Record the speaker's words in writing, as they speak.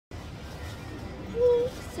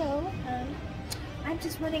So, I'm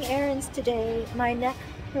just running errands today. My neck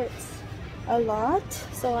hurts a lot,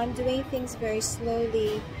 so I'm doing things very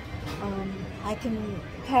slowly. I can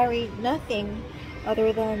carry nothing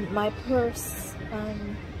other than my purse.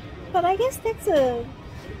 But I guess that's a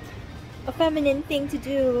feminine thing to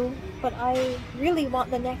do, but I really want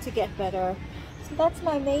the neck to get better. So that's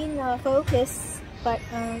my main focus. But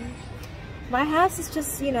my house is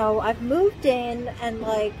just, you know, I've moved in and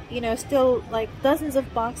like, you know, still like dozens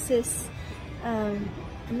of boxes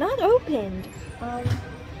not opened. And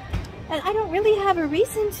I don't really have a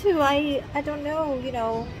reason to. I don't know, you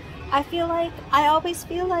know, I always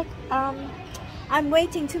feel like I'm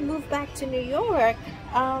waiting to move back to New York.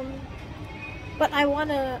 But I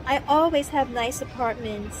always have nice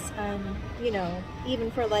apartments, you know,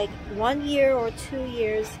 even for like 1 year or 2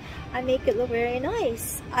 years, I make it look very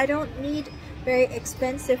nice. I don't need very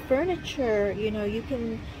expensive furniture, you know, you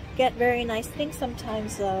can get very nice things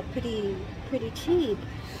sometimes pretty cheap.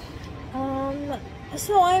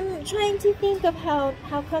 So I'm trying to think of how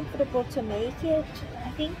comfortable to make it. I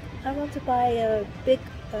think I want to buy a big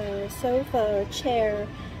sofa or chair,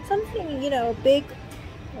 something, you know, big,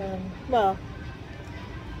 well,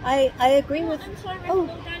 I agree with. Oh,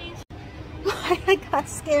 I got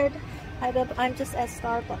scared. I'm just at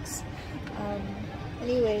Starbucks.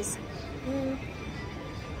 Anyways,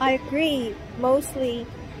 I agree mostly.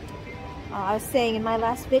 I was saying in my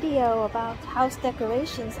last video about house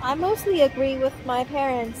decorations, I mostly agree with my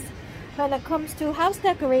parents when it comes to house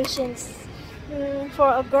decorations for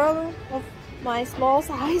a girl of my small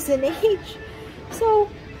size and age. So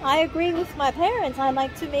I agree with my parents. I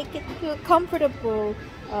like to make it feel comfortable,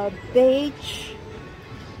 beige,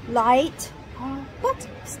 light, but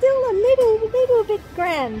still a little bit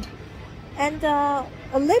grand, and a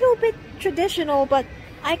little bit traditional, but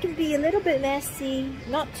I can be a little bit messy,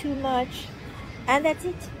 not too much, and that's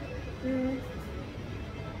it.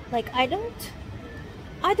 Like I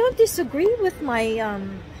don't disagree with my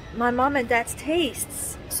my mom and dad's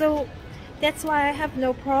tastes, so that's why I have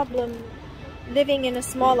no problem living in a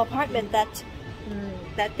small apartment that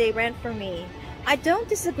they rent for me. I don't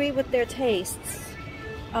disagree with their tastes,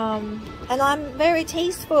 and I'm very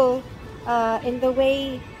tasteful in the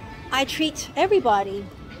way I treat everybody.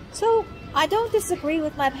 So I don't disagree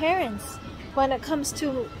with my parents when it comes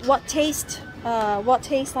to what taste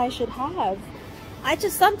I should have. I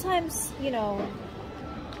just sometimes, you know,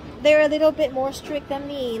 they're a little bit more strict than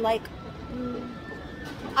me. Like,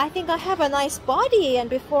 I think I have a nice body, and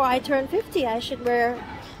before I turn 50, I should wear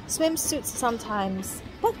swimsuits sometimes.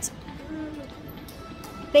 But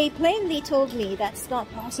they plainly told me that's not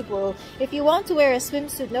possible. If you want to wear a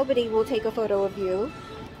swimsuit, nobody will take a photo of you.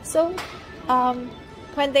 So,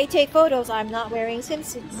 when they take photos, I'm not wearing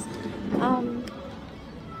swimsuits.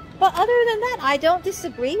 But other than that, I don't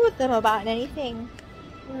disagree with them about anything.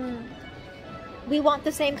 We want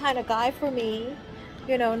the same kind of guy for me.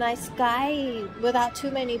 You know, nice guy without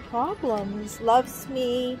too many problems, loves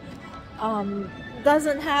me,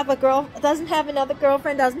 doesn't have another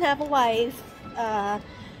girlfriend, doesn't have a wife,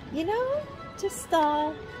 you know, just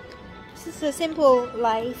a simple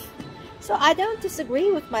life. So I don't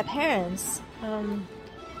disagree with my parents.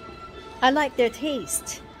 I like their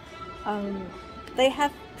taste. They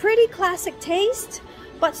have pretty classic taste,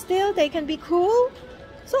 but still they can be cool.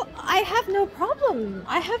 So I have no problem.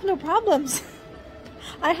 I have no problems.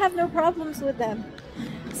 I have no problems with them.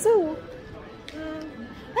 So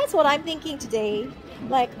that's what I'm thinking today.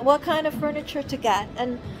 Like what kind of furniture to get.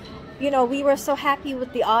 And you know, we were so happy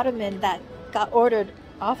with the ottoman that got ordered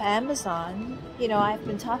off Amazon. You know, I've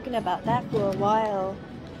been talking about that for a while.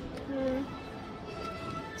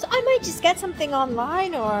 So I might just get something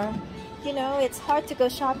online, or you know, it's hard to go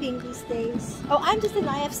shopping these days. Oh, I'm just in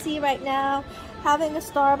IFC right now, having a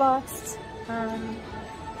Starbucks.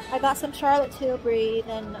 I got some Charlotte Tilbury,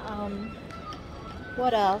 then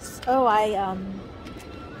what else? Oh, I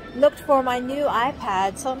looked for my new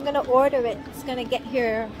iPad, so I'm gonna order it. It's gonna get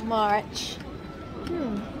here March.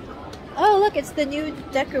 Oh, look, it's the new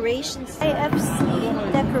decorations,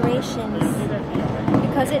 IFC decorations,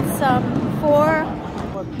 because it's for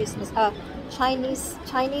Christmas,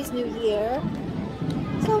 Chinese New Year.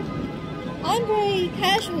 So I'm very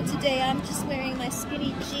casual today. I'm just wearing my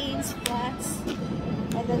skinny jeans, flats,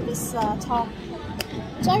 and then this top,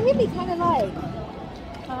 which I really kind of like.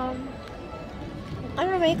 I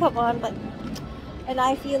don't have makeup on, and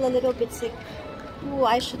I feel a little bit sick. Ooh,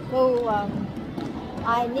 I should go.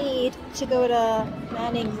 I need to go to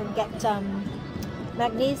Manning's and get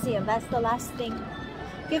magnesium. That's the last thing.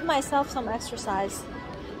 Give myself some exercise,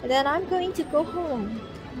 and then I'm going to go home.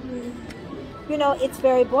 You know, it's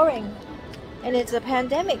very boring. and it's a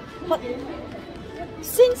pandemic. But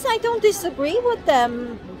since I don't disagree with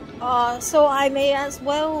them, so I may as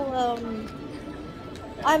well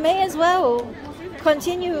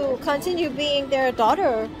continue being their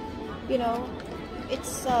daughter. You know,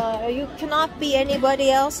 it's you cannot be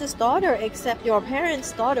anybody else's daughter except your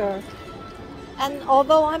parents' daughter. And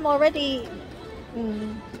although I'm already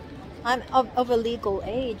I'm of a legal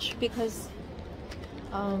age, because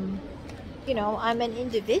you know, I'm an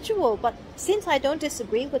individual, but since I don't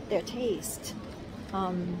disagree with their taste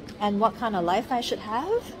and what kind of life I should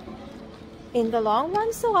have in the long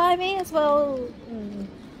run, so I may as well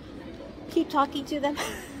keep talking to them.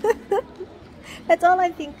 That's all I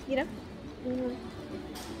think, you know.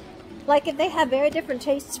 Like if they have very different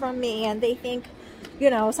tastes from me and they think, you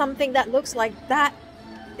know, something that looks like that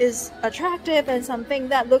is attractive and something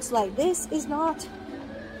that looks like this is not,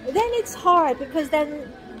 then it's hard, because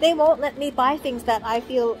then they won't let me buy things that I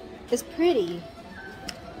feel is pretty.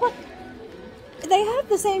 But they have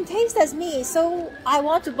the same taste as me, so I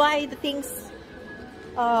want to buy the things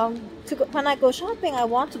when I go shopping, I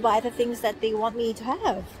want to buy the things that they want me to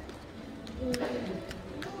have.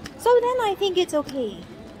 So then I think it's okay.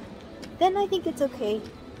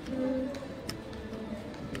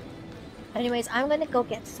 Anyways, I'm gonna go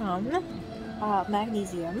get some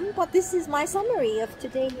magnesium, but this is my summary of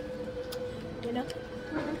today, you know.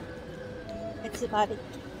 It's about it.